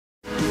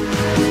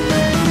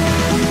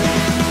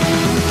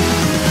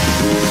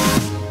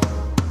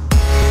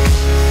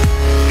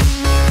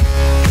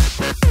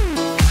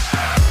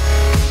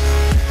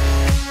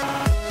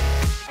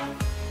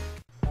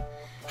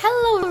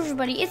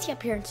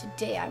YUUUUP here, and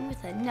today I'm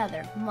with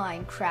another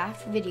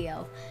Minecraft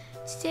video.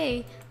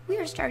 Today we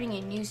are starting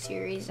a new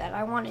series that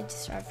I wanted to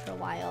start for a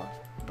while,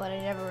 but I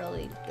never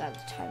really got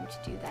the time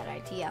to do that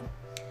idea.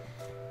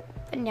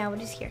 But now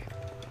it is here.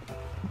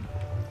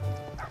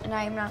 And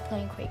I am not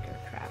playing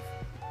Quakecraft,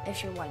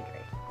 if you're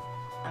wondering.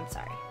 I'm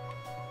sorry.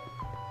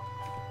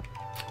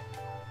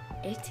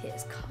 It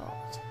is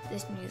called,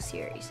 this new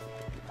series,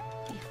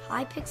 the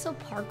Hypixel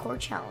Parkour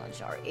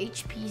Challenge, or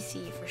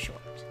HPC for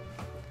short.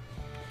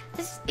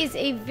 This is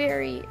a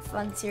very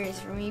fun series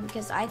for me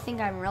because I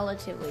think I'm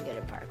relatively good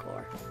at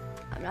parkour.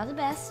 I'm not the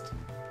best.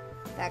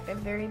 In fact, I'm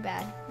very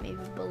bad, maybe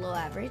below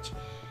average.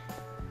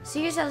 So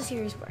here's how the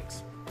series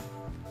works.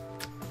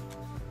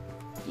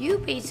 You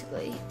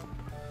basically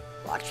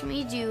watch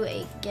me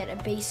get a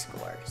base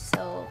score.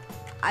 So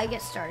I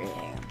get started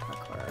and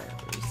parkour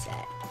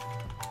reset.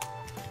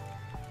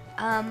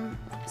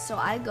 So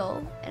I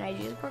go and I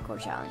do the parkour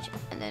challenge,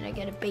 and then I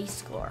get a base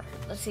score.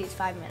 Let's say it's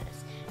 5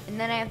 minutes. And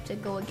then I have to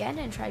go again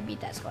and try to beat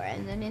that score.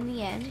 And then in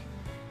the end,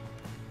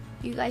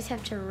 you guys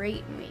have to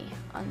rate me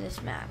on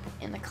this map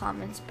in the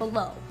comments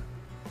below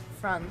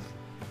from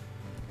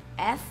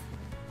F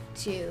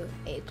to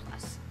A+.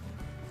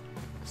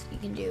 So you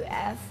can do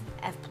F,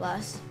 F+,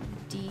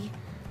 D,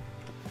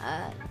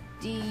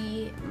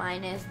 D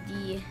minus,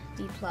 D,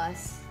 D+,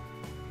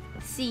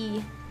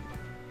 C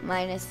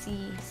minus,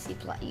 C, C+.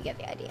 You get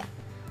the idea.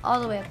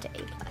 All the way up to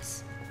A+.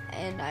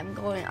 And I'm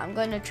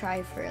going to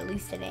try for at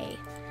least an A.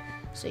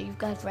 So you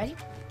guys ready?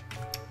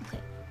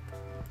 Okay.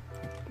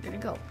 We're gonna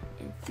go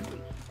in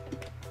 3,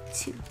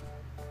 2,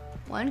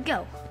 1,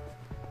 go.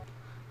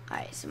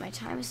 Alright, so my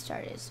time has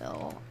started,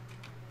 so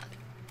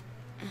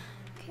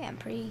okay, I'm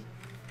pretty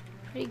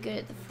good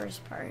at the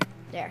first part.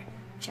 There.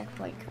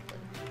 Checkpoint complete.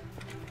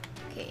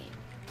 Okay.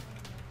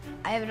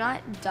 I have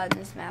not done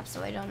this map,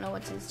 so I don't know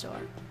what's in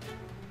store.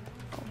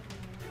 Oh.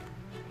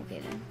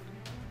 Okay then.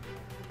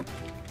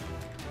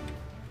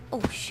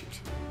 Oh shoot.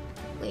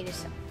 Wait a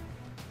second.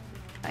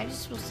 Am I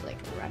just supposed to like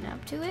run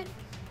up to it?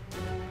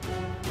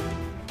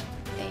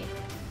 Okay.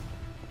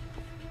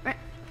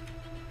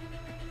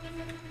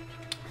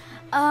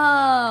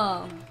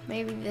 Oh,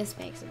 maybe this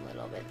makes a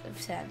little bit of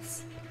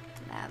sense.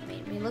 That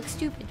made me look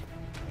stupid.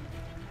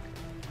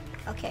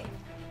 Okay.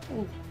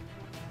 Ooh.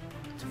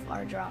 It's a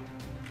far drop.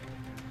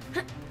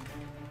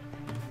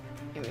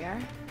 Here we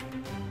are.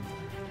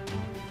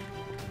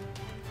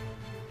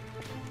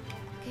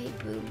 Okay,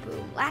 boom,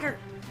 boom. Ladder!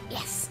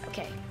 Yes!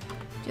 Okay.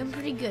 Doing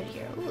pretty good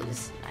here. Ooh,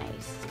 this is nice.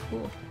 It's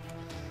cool.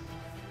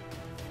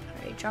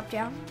 Alright, drop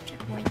down.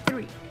 Checkpoint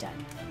 3.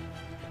 Done.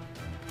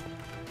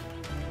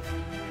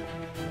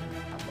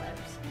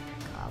 Cobwebs.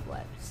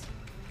 Cobwebs.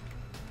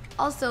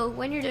 Also,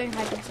 when you're doing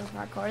Hypixel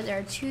Parkour, there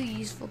are 2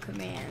 useful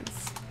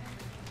commands.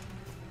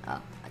 Oh,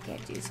 I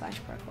can't do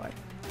 /parkour.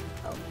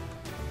 Oh.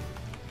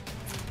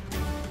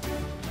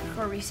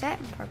 Parkour reset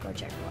and parkour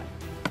checkpoint.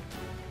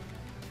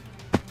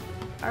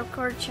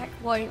 Parkour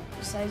checkpoint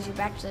sends you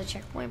back to the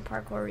checkpoint.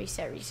 Parkour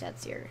reset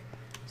resets your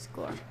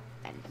score,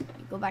 and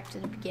you go back to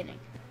the beginning.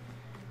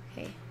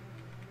 Okay,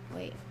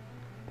 wait,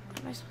 what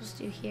am I supposed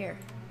to do here?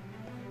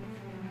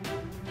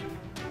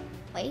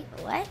 Wait,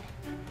 what?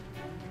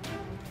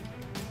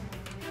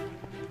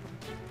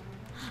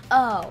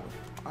 Oh,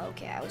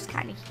 okay, I was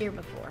kind of here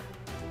before.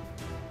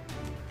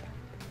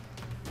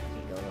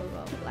 Okay, go, go,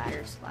 go.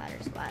 Ladders,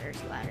 ladders,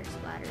 ladders, ladders,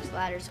 ladders,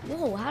 ladders.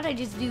 Whoa, how did I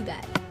just do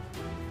that?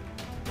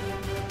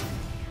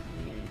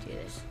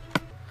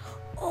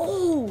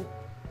 Oh!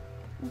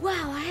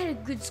 Wow, I had a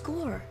good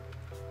score.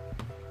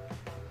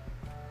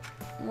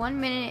 1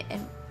 minute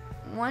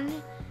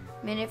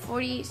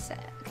 48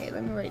 seconds. Okay,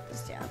 let me write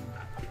this down.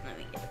 Let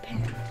me get a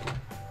pen.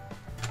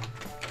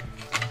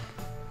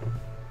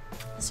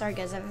 Sorry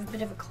guys, I have a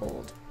bit of a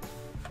cold.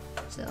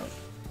 So,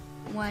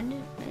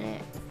 1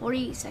 minute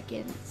 48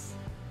 seconds.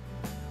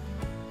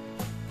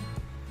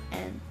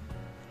 And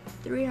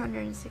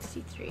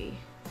 363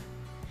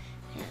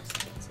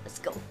 seconds. Let's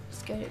go.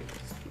 Let's go.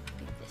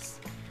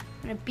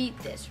 I'm gonna beat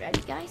this. Ready,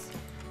 guys?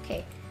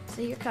 Okay,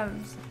 so here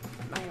comes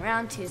my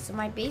round 2. So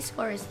my base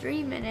score is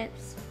 3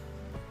 minutes,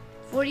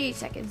 48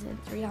 seconds,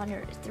 and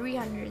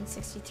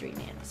 363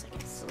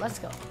 nanoseconds. So let's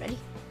go. Ready?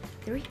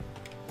 3,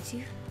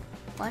 2,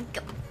 1,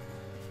 go.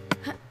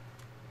 Huh.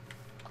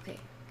 Okay,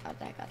 got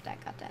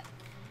that.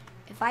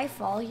 If I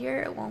fall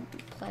here, it won't be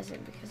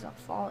pleasant because I'll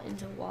fall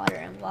into water,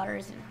 and water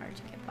isn't hard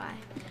to get by.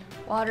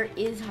 Water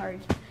is hard.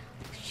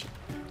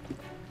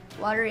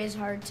 Water is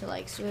hard to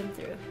like swim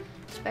through,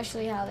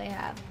 especially how they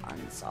have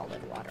on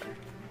solid water.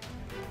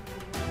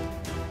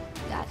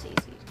 That's easy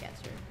to get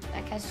through.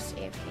 That guy's just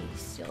AFK, he's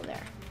still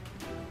there.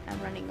 I'm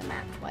running the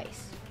map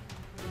twice.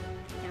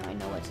 Now I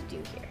know what to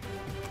do here.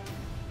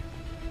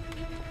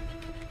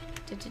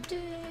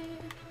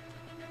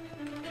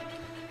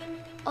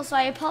 Also,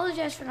 I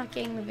apologize for not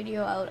getting the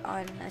video out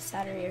on a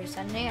Saturday or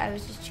Sunday. I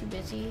was just too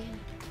busy.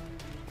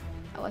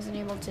 I wasn't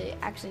able to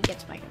actually get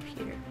to my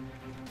computer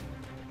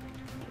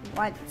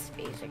once,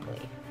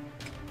 basically.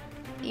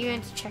 Even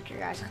to check your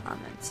guys'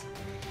 comments.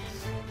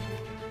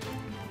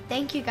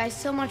 thank you guys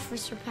so much for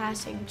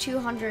surpassing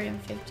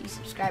 250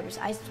 subscribers.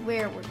 I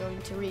swear we're going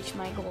to reach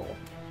my goal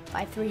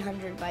by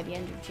 300 by the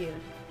end of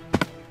June.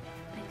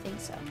 I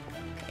think so.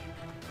 Okay,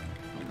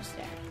 almost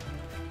there.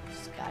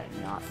 Just gotta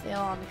not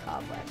fail on the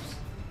cobwebs.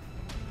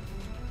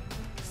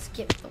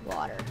 Skip the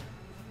water.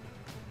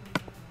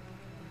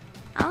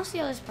 I don't see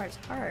how this part's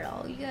hard.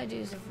 All you gotta do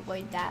is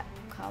avoid that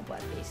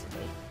cobweb,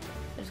 basically.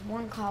 There's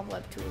one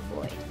cobweb to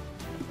avoid.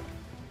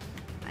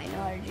 I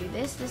know how to do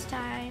this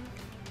time.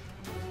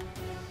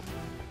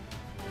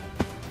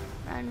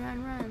 Run,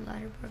 run, run,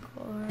 ladder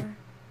parkour.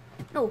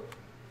 No.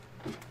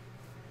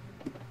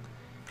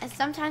 And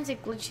sometimes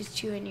it glitches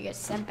too, and you get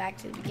sent back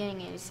to the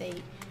beginning, and it says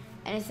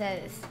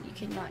you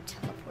cannot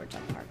teleport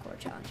on parkour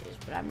challenges,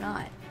 but I'm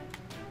not.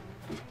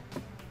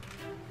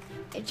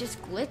 It just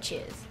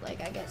glitches.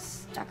 Like I get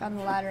stuck on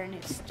the ladder and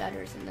it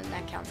stutters, and then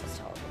that counts as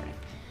teleporting.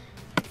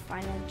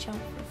 Final jump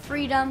for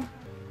freedom.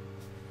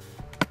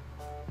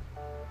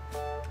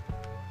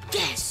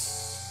 Yes!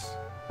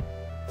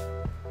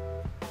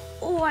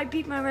 Oh, I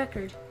beat my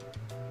record.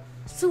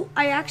 So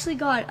I actually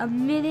got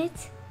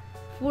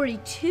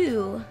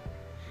 1:42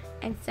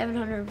 and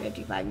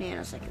 755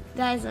 nanoseconds.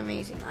 That is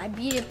amazing. I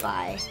beat it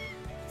by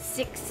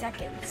 6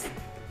 seconds.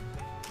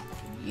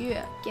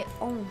 Yeah, get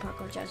on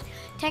parkour challenge.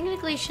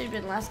 Technically, it should have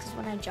been less because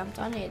when I jumped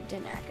on it, it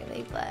didn't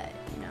activate. But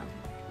you know,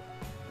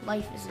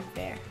 life isn't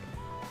fair.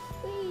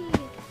 Whee.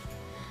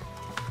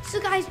 So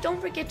guys, don't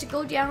forget to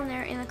go down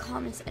there in the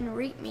comments and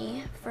rate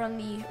me from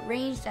the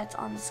range that's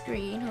on the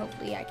screen.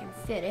 Hopefully I can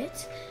fit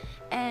it.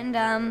 And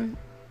let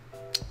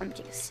me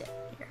take a sip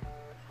here.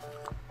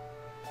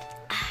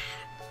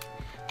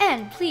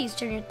 And please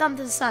turn your thumb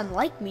to the sun,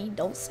 like me,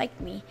 don't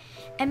psych me.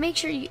 And make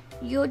sure you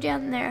go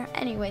down there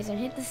anyways and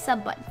hit the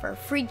sub button for a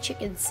free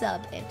chicken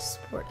sub and to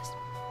support us.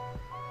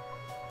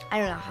 I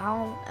don't know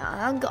how,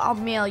 I'll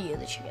mail you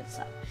the chicken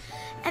sub.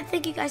 And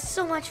thank you guys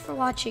so much for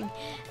watching.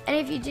 And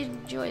if you did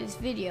enjoy this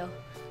video,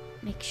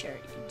 make sure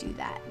you do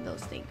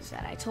those things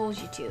that I told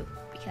you to,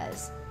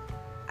 because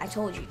I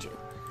told you to.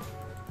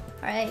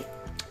 Alright,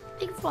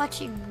 thank you for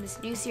watching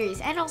this new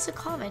series, and also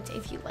comment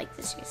if you like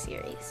this new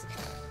series.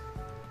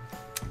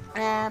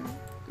 Well,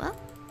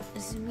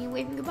 this is me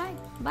waving goodbye.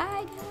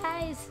 Bye,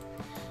 guys.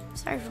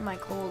 Sorry for my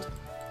cold.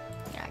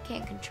 Yeah, I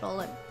can't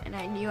control it, and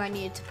I knew I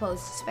needed to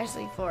post,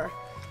 especially for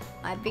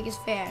my biggest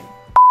fan.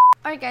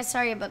 Alright guys,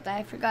 sorry about that.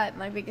 I forgot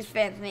my biggest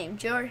fan's name.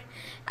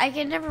 I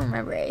can never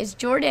remember it. It's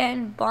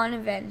Jordan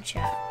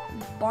Bonaventura.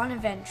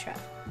 Bonaventura.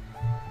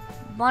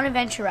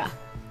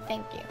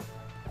 Thank you.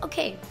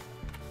 Okay.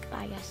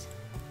 Bye guys.